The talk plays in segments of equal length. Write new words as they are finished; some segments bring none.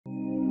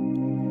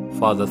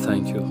Father,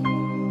 thank you.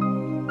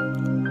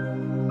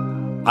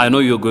 I know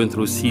you're going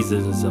through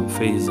seasons and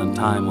phases and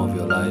time of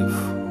your life.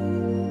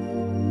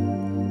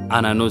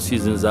 And I know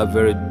seasons are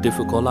very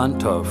difficult and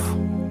tough.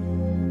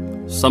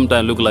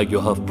 Sometimes look like you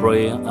have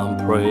pray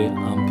and pray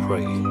and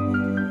pray.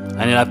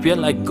 And it appears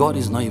like God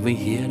is not even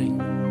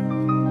hearing.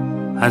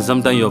 And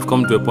sometimes you have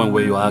come to a point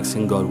where you're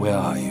asking God, where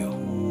are you?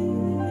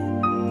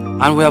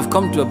 And we have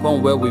come to a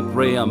point where we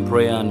pray and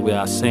pray and we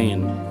are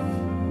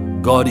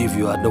saying, God, if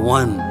you are the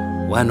one,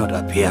 why not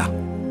appear?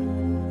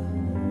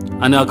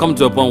 And I have come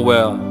to a point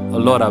where a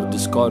lot have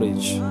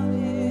discouraged.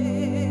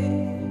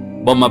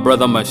 But my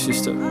brother, my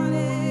sister,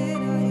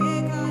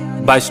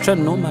 by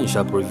strength no man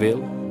shall prevail.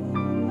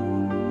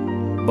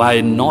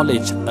 By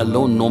knowledge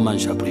alone no man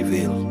shall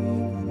prevail.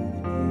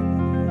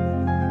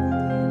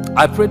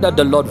 I pray that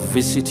the Lord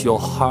visit your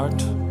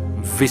heart,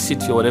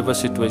 visit your whatever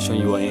situation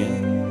you are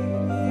in.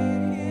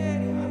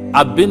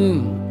 I've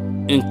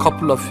been in a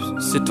couple of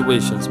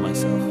situations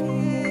myself.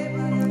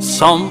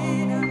 Some,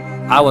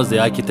 I was the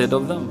architect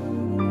of them.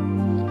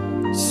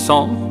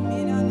 Some,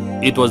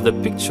 it was the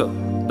picture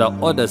that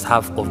others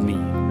have of me.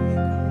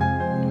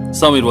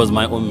 Some, it was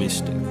my own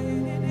mistake.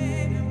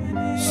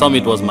 Some,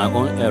 it was my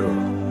own error.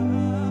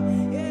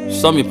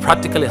 Some, it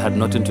practically had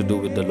nothing to do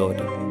with the Lord.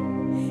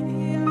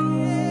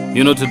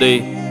 You know,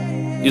 today,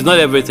 it's not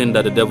everything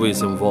that the devil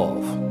is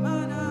involved.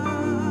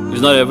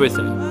 It's not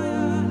everything.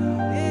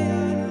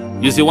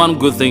 You see, one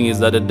good thing is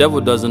that the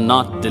devil does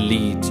not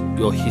delete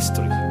your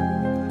history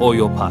or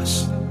your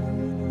past.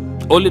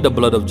 Only the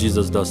blood of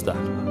Jesus does that.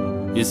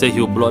 He said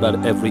he'll blot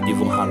out every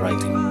evil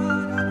handwriting.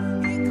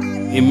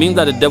 It means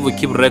that the devil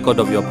keeps record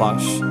of your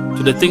past,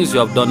 to the things you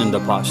have done in the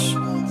past.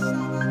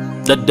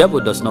 The devil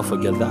does not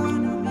forget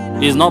that.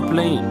 He's not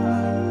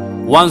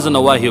playing. Once in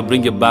a while, he'll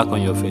bring it back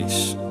on your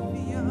face.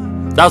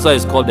 That's why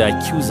it's called the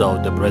accuser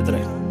of the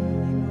brethren.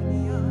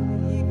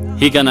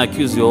 He can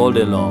accuse you all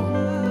day long.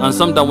 And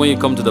sometimes when you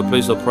come to the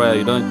place of prayer,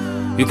 you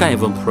can't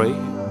even pray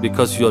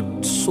because you're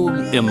so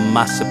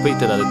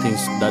emancipated at the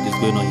things that is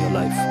going on in your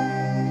life.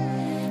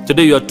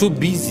 Today, you're too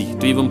busy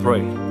to even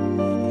pray.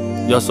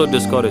 You're so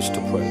discouraged to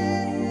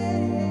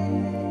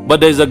pray. But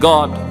there's a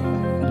God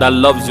that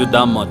loves you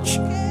that much,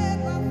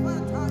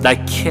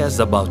 that cares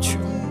about you,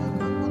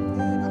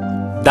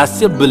 that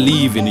still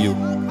believes in you.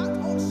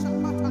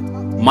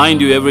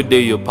 Mind you, every day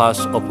you pass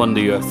upon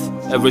the earth,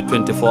 every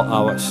 24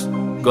 hours,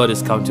 God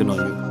is counting on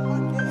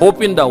you,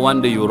 hoping that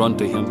one day you run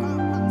to Him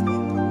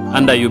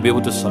and that you'll be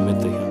able to submit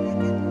to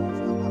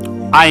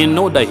Him. I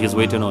know that He's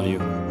waiting on you,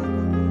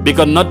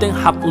 because nothing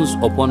happens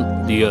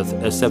upon the earth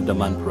except the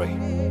man pray.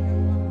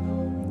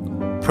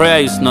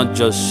 Prayer is not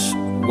just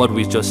what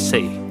we just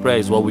say. Prayer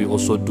is what we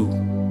also do.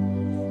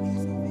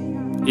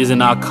 It's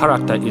in our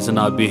character, it's in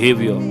our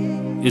behavior,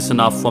 it's in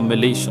our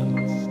formulation.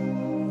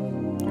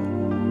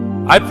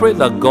 I pray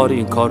that God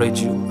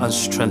encourage you and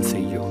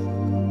strengthen you.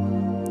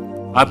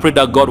 I pray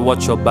that God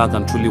watch your back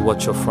and truly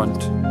watch your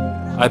front.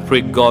 I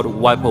pray God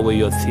wipe away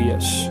your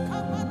tears.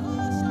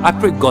 I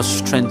pray God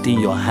strengthen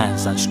your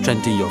hands and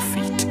strengthen your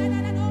feet.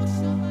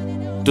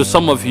 To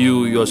some of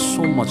you, you're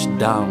so much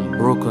down,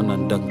 broken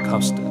and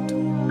downcasted.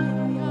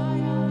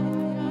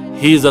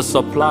 He is a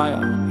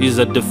supplier, He is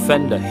a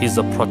defender, He is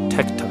a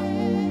protector.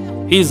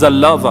 He is a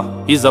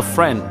lover, He is a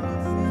friend.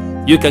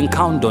 You can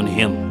count on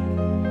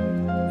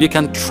Him. You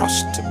can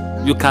trust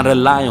Him. You can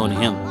rely on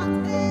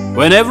Him.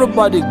 When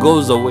everybody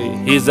goes away,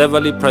 He is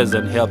everly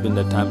present, help in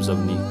the times of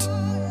need.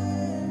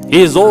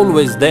 He is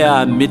always there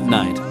at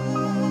midnight.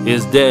 He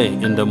is there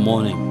in the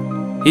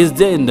morning. He is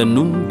there in the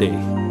noonday.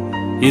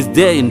 He is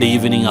there in the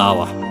evening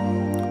hour.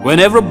 When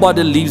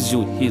everybody leaves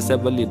you, He is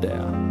everly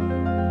there.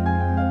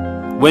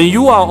 When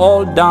you are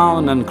all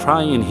down and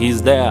crying, He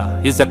is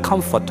there. He is a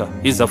comforter.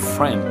 He is a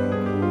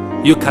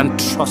friend. You can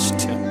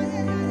trust Him.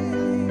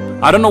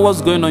 I don't know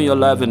what's going on in your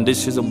life in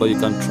this season, but you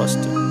can trust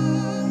Him.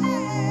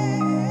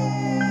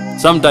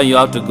 Sometimes you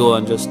have to go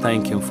and just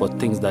thank Him for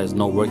things that is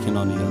not working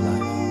on in your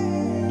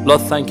life.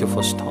 Lord, thank you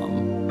for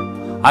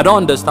storm. I don't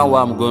understand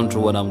why I'm going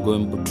through what I'm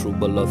going through,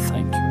 but Lord,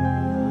 thank you.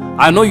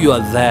 I know you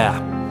are there.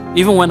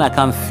 Even when I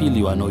can't feel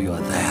you, I know you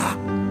are there.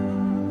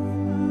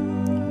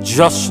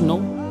 Just know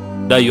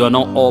that you are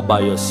not all by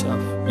yourself.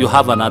 You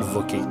have an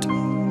advocate.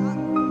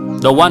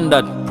 The one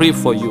that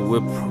prays for you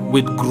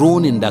with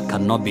groaning that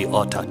cannot be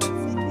uttered.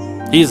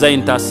 He is an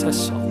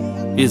intercessor.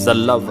 He is a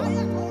lover.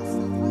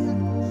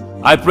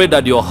 I pray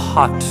that your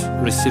heart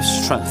receives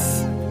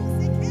strength.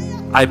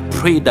 I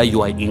pray that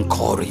you are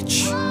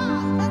encouraged.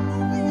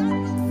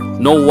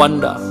 No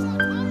wonder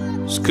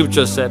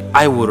Scripture said,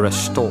 I will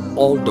restore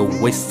all the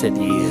wasted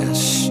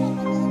years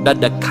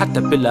that the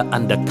caterpillar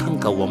and the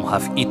cankerworm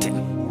have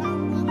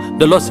eaten.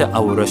 The Lord said, I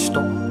will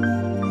restore.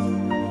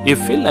 It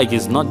feels like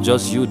it's not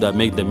just you that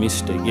made the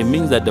mistake. It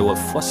means that there were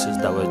forces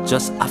that were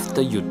just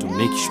after you to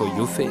make sure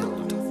you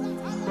failed.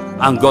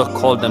 And God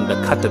called them the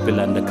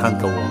caterpillar and the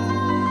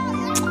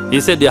cankerworm. He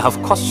said, they have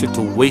caused you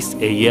to waste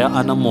a year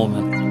and a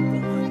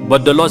moment.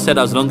 But the Lord said,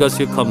 as long as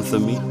you come to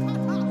me,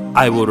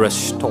 I will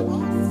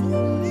restore.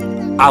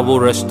 I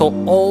will restore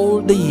all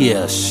the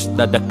years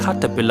that the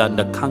caterpillar and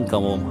the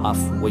cankerworm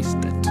have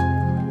wasted.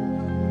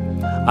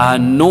 I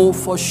know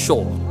for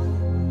sure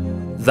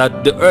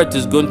that the earth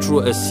is going through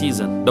a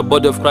season. The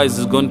body of Christ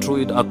is going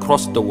through it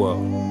across the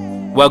world.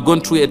 We are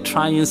going through a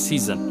trying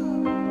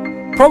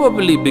season.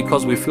 Probably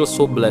because we feel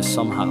so blessed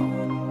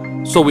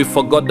somehow. So we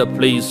forgot the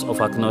place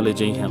of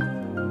acknowledging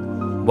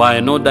Him. But I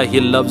know that He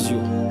loves you.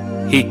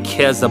 He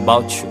cares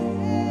about you.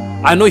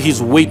 I know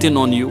He's waiting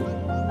on you.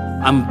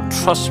 And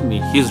trust me,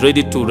 He's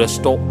ready to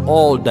restore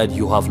all that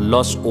you have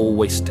lost or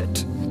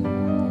wasted.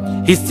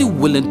 He's still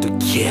willing to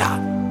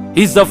care.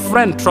 He's a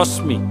friend,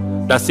 trust me,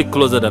 that's still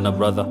closer than a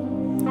brother.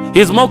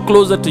 He's more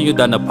closer to you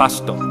than a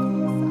pastor.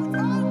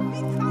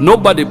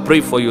 Nobody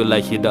pray for you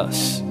like He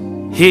does.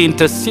 He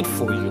intercedes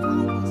for you.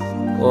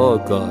 Oh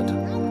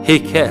God, He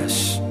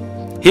cares.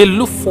 He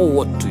look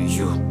forward to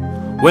you.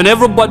 When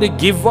everybody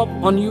give up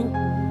on you,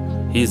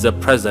 He's a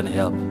present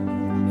help.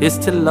 He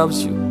still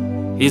loves you.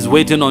 He's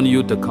waiting on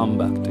you to come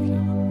back to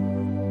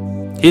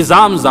Him. His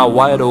arms are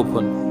wide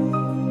open.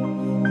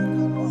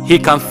 He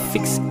can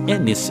fix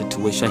any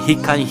situation. He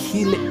can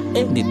heal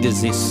any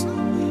disease.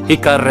 He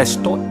can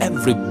restore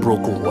every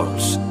broken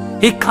world.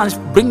 He can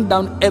bring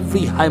down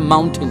every high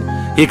mountain.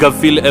 He can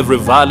fill every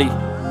valley.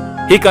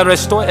 He can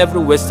restore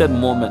every wasted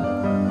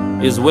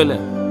moment. He's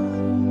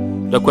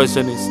willing. The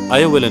question is, are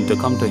you willing to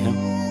come to Him?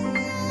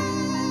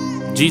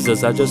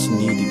 Jesus, I just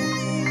need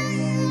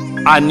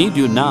you. I need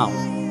you now,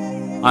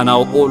 and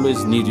I'll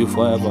always need you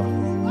forever.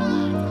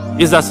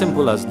 It's as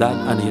simple as that,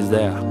 and He's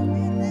there.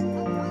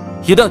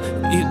 He don't,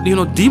 you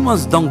know,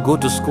 demons don't go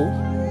to school.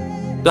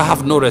 They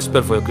have no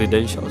respect for your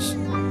credentials.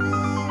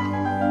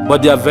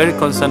 But they are very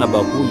concerned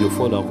about who you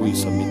follow and who you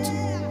submit to.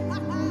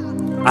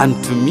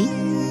 And to me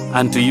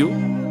and to you,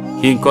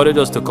 He encourages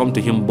us to come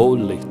to Him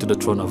boldly to the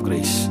throne of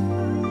grace.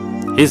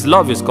 His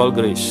love is called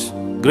grace.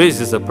 Grace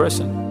is a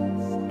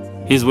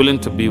person. He's willing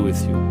to be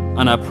with you.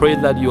 And I pray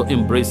that you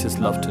embrace His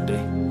love today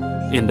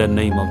in the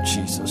name of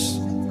Jesus.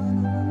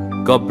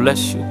 God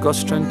bless you. God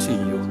strengthen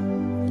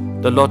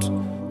you. The Lord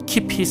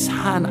keep His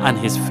hand and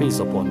His face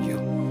upon you.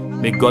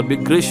 May God be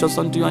gracious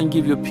unto you and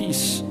give you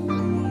peace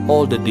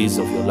all the days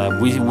of your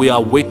life. We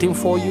are waiting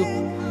for you.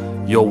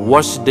 Your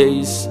worst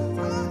days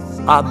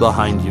are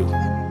behind you.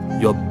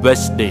 Your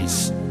best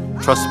days,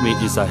 trust me,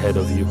 is ahead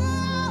of you.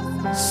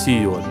 See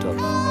you on top.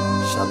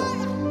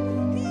 Shalom.